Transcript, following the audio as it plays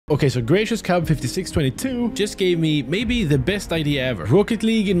Okay, so Gracious Cub 5622 just gave me maybe the best idea ever. Rocket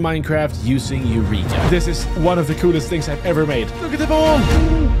League in Minecraft using Eureka. This is one of the coolest things I've ever made. Look at the ball!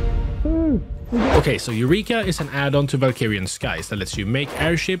 Okay, so Eureka is an add-on to Valkyrian Skies that lets you make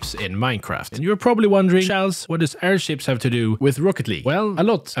airships in Minecraft. And you're probably wondering, Shalz, what does airships have to do with Rocket League? Well, a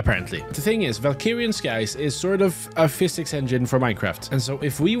lot, apparently. The thing is, Valkyrian Skies is sort of a physics engine for Minecraft. And so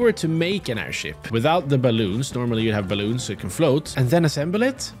if we were to make an airship without the balloons, normally you'd have balloons so it can float, and then assemble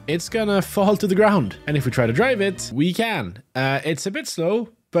it, it's gonna fall to the ground. And if we try to drive it, we can. It's a bit slow,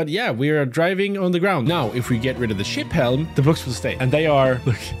 but yeah, we are driving on the ground. Now, if we get rid of the ship helm, the blocks will stay. And they are,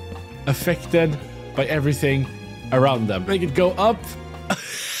 look, affected by everything around them. Make it go up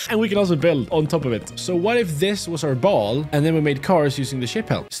and we can also build on top of it. So what if this was our ball and then we made cars using the ship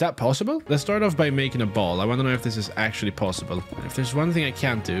helm? Is that possible? Let's start off by making a ball. I want to know if this is actually possible. And if there's one thing I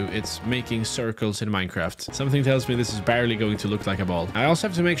can't do, it's making circles in Minecraft. Something tells me this is barely going to look like a ball. I also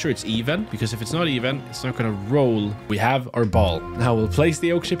have to make sure it's even, because if it's not even, it's not going to roll. We have our ball. Now we'll place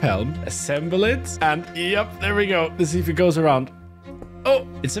the oak ship helm, assemble it, and yep, there we go. Let's see if it goes around. Oh,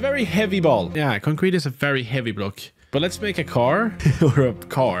 it's a very heavy ball. Yeah, concrete is a very heavy block. But let's make a car or a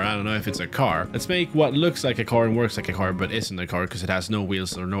car. I don't know if it's a car. Let's make what looks like a car and works like a car, but isn't a car because it has no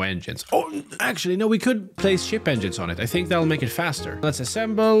wheels or no engines. Oh, actually, no, we could place ship engines on it. I think that'll make it faster. Let's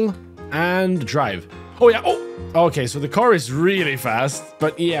assemble and drive. Oh, yeah. Oh, okay. So the car is really fast.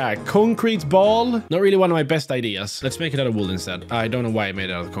 But yeah, concrete ball. Not really one of my best ideas. Let's make it out of wool instead. I don't know why I made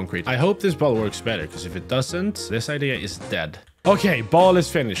it out of concrete. I hope this ball works better, because if it doesn't, this idea is dead. Okay, ball is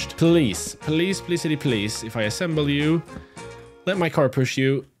finished. Please, please, please, please. If I assemble you, let my car push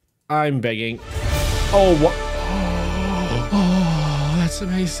you. I'm begging. Oh, what? Oh, that's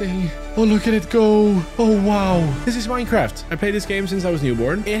amazing. Oh, look at it go. Oh, wow. This is Minecraft. I played this game since I was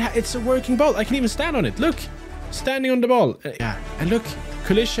newborn. It's a working ball. I can even stand on it. Look, standing on the ball. Yeah, and look.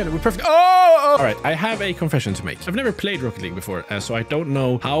 Collision, we're perfect. Oh! All right, I have a confession to make. I've never played Rocket League before, so I don't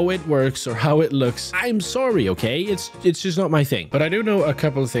know how it works or how it looks. I'm sorry, okay? It's just not my thing. But I do know a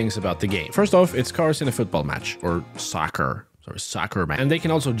couple of things about the game. First off, it's cars in a football match, or soccer. Sorry, soccer man. And they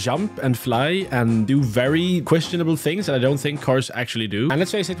can also jump and fly and do very questionable things that I don't think cars actually do. And let's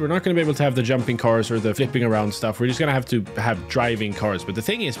face it, we're not going to be able to have the jumping cars or the flipping around stuff. We're just going to have driving cars. But the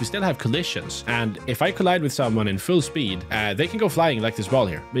thing is, we still have collisions. And if I collide with someone in full speed, they can go flying like this ball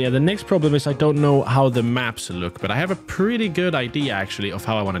here. But yeah, the next problem is I don't know how the maps look, but I have a pretty good idea actually of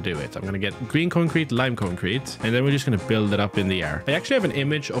how I want to do it. I'm going to get green concrete, lime concrete, and then we're just going to build it up in the air. I actually have an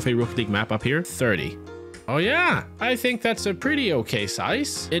image of a Rocket League map up here, 30. Oh yeah, I think that's a pretty okay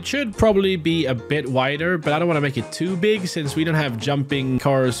size. It should probably be a bit wider, but I don't want to make it too big since we don't have jumping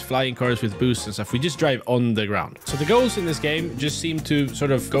cars, flying cars with boosts and stuff. We just drive on the ground. So the goals in this game just seem to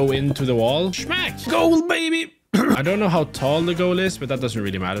sort of go into the wall. Schmack! Goal, baby! I don't know how tall the goal is, but that doesn't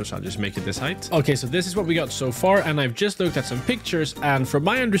really matter, so I'll just make it this height. Okay, so this is what we got so far, and I've just looked at some pictures, and from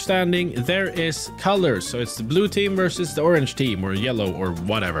my understanding, there is colors. So it's the blue team versus the orange team, or yellow, or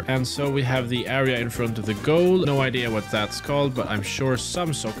whatever. And so we have the area in front of the goal. No idea what that's called, but I'm sure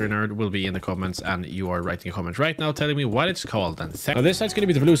some soccer nerd will be in the comments, and you are writing a comment right now telling me what it's called. And now this side's going to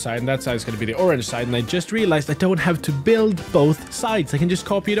be the blue side, and that side's going to be the orange side, and I just realized I don't have to build both sides. I can just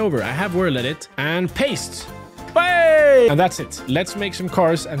copy it over. I have Whirl Edit and paste. Bye! And that's it. Let's make some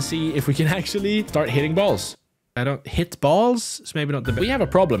cars and see if we can actually start hitting balls. I don't hit balls. It's maybe not the best. We have a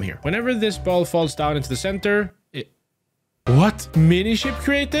problem here. Whenever this ball falls down into the center, what? Mini ship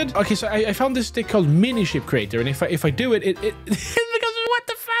created? Okay, so I found this stick called mini ship creator, and if I do it, it what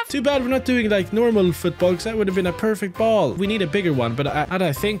the fuck? Too bad we're not doing like normal football, because that would have been a perfect ball. We need a bigger one, but now that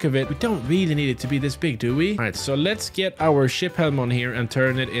I think of it, we don't really need it to be this big, do we? All right, so let's get our ship helm on here and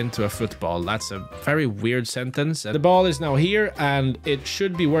turn it into a football. That's a very weird sentence. The ball is now here, and it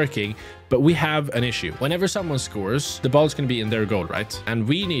should be working. But we have an issue. Whenever someone scores, the ball's going to be in their goal, right? And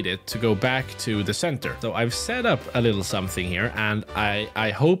we need it to go back to the center. So I've set up a little something here, and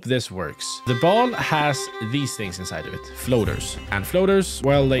I hope this works. The ball has these things inside of it, floaters. And floaters,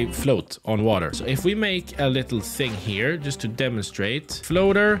 well, they float on water. So if we make a little thing here, just to demonstrate,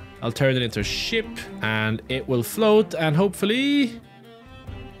 floater, I'll turn it into a ship, and it will float, and hopefully...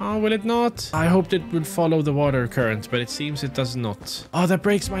 Oh, will it not? I hoped it would follow the water current, but it seems it does not. Oh, that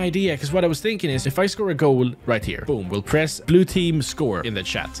breaks my idea, because what I was thinking is if I score a goal right here, boom, we'll press blue team score in the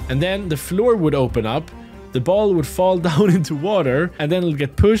chat. And then the floor would open up, the ball would fall down into water, and then it'll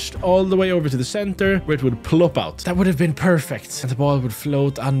get pushed all the way over to the center where it would plop out. That would have been perfect. And the ball would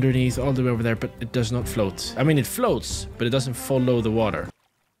float underneath all the way over there, but it does not float. I mean, it floats, but it doesn't follow the water.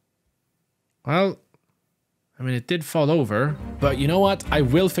 Well... I mean, it did fall over, but you know what? I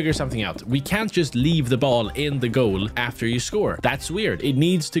will figure something out. We can't just leave the ball in the goal after you score. That's weird. It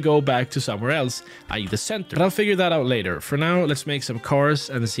needs to go back to somewhere else, i.e. the center. But I'll figure that out later. For now, let's make some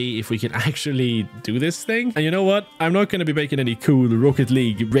cars and see if we can actually do this thing. And you know what? I'm not going to be making any cool Rocket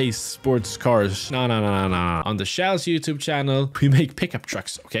League race sports cars. No. On the Shalz YouTube channel, we make pickup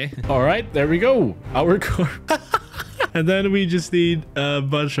trucks, okay? All right, there we go. Our car. And then we just need a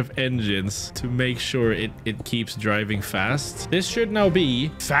bunch of engines to make sure it keeps driving fast. This should now be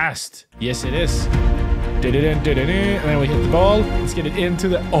fast. Yes, it is. And then we hit the ball. Let's get it into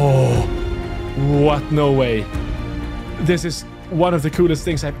the... Oh, what? No way. This is one of the coolest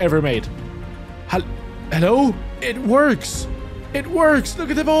things I've ever made. Hello? It works. It works. Look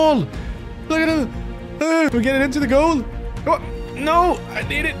at the ball. Look at it. We get it into the goal. Oh, no, I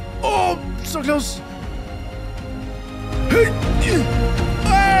need it. Oh, so close.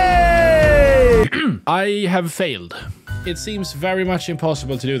 I have failed. It seems very much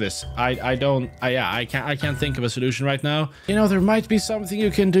impossible to do this. I can't think of a solution right now. You know, there might be something you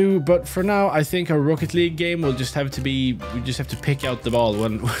can do, but for now, I think a Rocket League game will just have to be, we just have to pick out the ball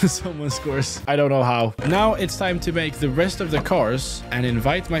when someone scores. I don't know how. Now it's time to make the rest of the cars and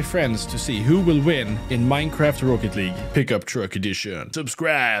invite my friends to see who will win in Minecraft Rocket League Pickup Truck Edition.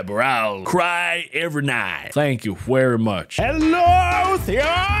 Subscribe or I'll cry every night. Thank you very much. Hello, Theo!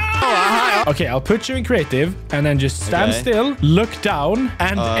 Okay, I'll put you in creative and then just stand still, look down,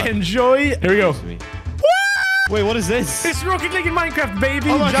 and enjoy. Here we go. Wait, what is this? It's Rocket League in Minecraft, baby.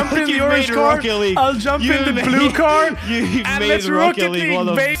 Oh jump God, in the orange car. I'll jump in the blue car. And let's Rocket League,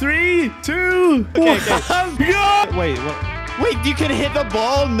 baby. 3, 2, 1, go! Wait, what? Wait, you can hit the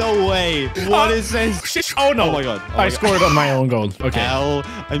ball? No way. What is this? Oh, no. Oh, my God. I scored on my own goal. Okay. Hell,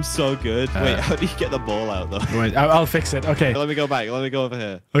 I'm so good. Wait, how do you get the ball out, though? Wait, I'll fix it. Okay. Let me go back. Let me go over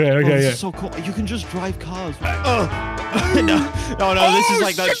here. Okay, This is so cool. You can just drive cars. No, this is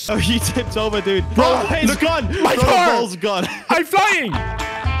like that. Oh, you tipped over, dude. Bro, it's gone. My car. The ball's gone. I'm flying.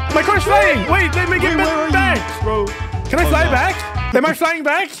 My car's flying. Wait, let me get back. Bro. Can I fly back? Am I flying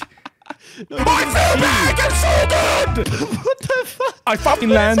back? No, I fell back! I'm so good! What the fuck? I fucking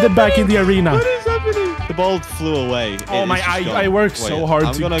landed back in the arena. What is happening? The ball flew away. Oh my, I worked so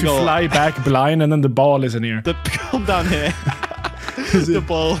hard to fly back blind and then the ball isn't here. Come down here. The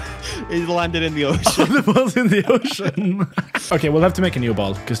ball is landed in the ocean. Oh, the ball's in the ocean. Okay, we'll have to make a new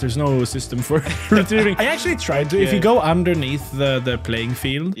ball because there's no system for retrieving. I actually tried to. If you go underneath the playing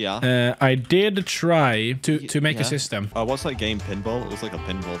field, I did try to make a system. What's that game? Pinball? It was like a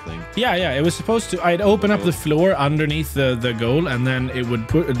pinball thing. Yeah. It was supposed to. I'd open up the floor underneath the goal, and then it would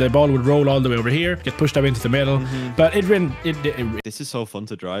the ball would roll all the way over here, get pushed up into the middle. But it ran. This is so fun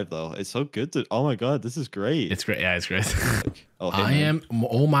to drive, though. It's so good to. Oh my God, this is great. It's great. Yeah, it's great. Okay,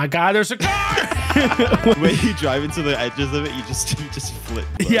 Oh my God, there's a car! When you drive into the edges of it, you just flip.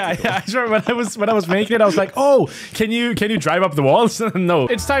 Yeah. I remember when I was making it, I was like, oh, can you drive up the walls? No.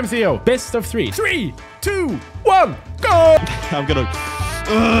 It's time, Theo. Best of 3. 3, 2, 1, go! I'm gonna.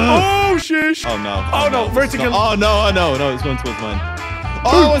 Oh shish! Oh no! Oh no! Vertical! Oh no! It's going towards mine.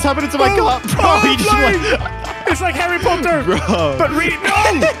 Oh, what's happening to my car? Bro, he just went. It's like Harry Potter. Bro. But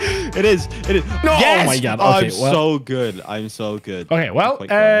no! It is. No! Yes! Oh my God. Okay, so good. I'm so good. Okay, well,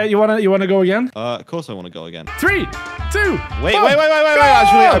 you wanna go again? Of course I want to go again. 3, 2, Wait.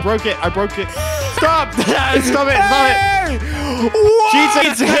 Actually, I broke it. Stop! Stop it! What? You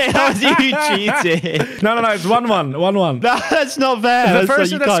cheated. No, it's 1-1. 1-1. No, that's not fair. The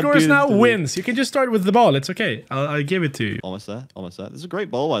person that scores now wins. You can just start with the ball. It's okay. I'll give it to you. Almost there. This is a great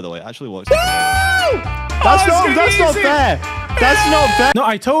ball, by the way. It actually works. That's not fair. That's not fair. No,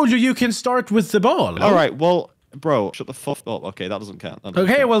 I told you can start with the ball. All right, well, bro, shut the fuck up. Okay, that doesn't count.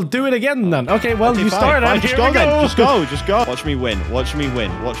 Okay, well, do it again then. Okay, well, you started. Fine. Just go then. Just go. Watch me win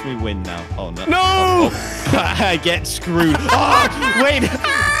now. Oh, no. No! I get screwed. Oh, wait.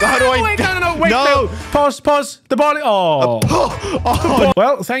 How do I... Wait, no. Wait, no. Pause. The ball... Oh.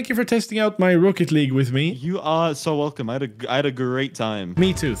 Well, thank you for testing out my Rocket League with me. You are so welcome. I had a great time.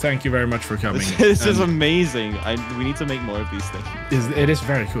 Me too. Thank you very much for coming. This is amazing. We need to make more of these things. It is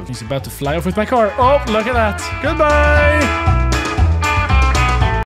very cool. He's about to fly off with my car. Oh, look at that. Goodbye.